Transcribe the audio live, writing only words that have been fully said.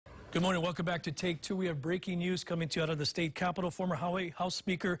Good morning. Welcome back to Take Two. We have breaking news coming to you out of the state capitol. Former House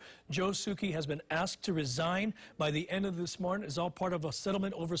Speaker Joe Souki has been asked to resign by the end of this morning. It's all part of a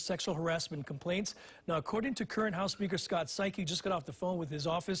settlement over sexual harassment complaints. Now, according to current House Speaker Scott Saiki, just got off the phone with his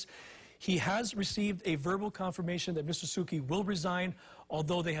office. He has received a verbal confirmation that Mr. Souki will resign,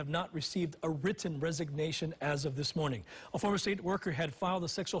 although they have not received a written resignation as of this morning. A former state worker had filed a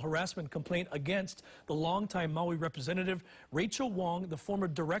sexual harassment complaint against the longtime Maui representative, Rachel Wong, the former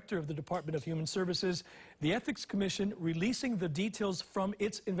director of the Department of Human Services. The Ethics Commission releasing the details from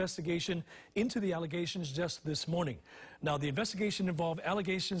its investigation into the allegations just this morning. Now, the investigation involved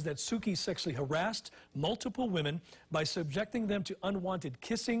allegations that Souki sexually harassed multiple women by subjecting them to unwanted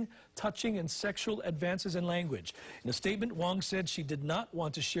kissing, touching, and sexual advances in language. In a statement, Wong said she did not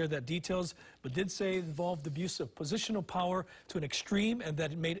want to share that details, but did say it involved abuse of positional power to an extreme and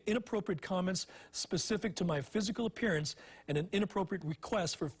that it made inappropriate comments specific to my physical appearance and an inappropriate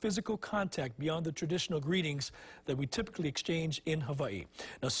request for physical contact beyond the traditional greetings that we typically exchange in Hawaii.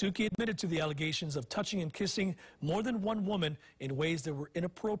 Now, Souki admitted to the allegations of touching and kissing more than one woman in ways that were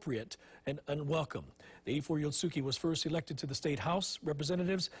inappropriate and unwelcome. The 84-year-old Souki was first elected to the State House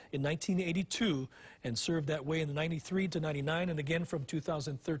Representatives in 1982 and served that way in the 93 to 99 and again from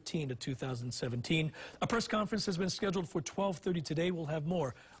 2013 to 2017. A press conference has been scheduled for 12:30 today. We'll have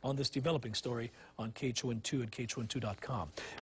more on this developing story on KHON2 and KHON2.com.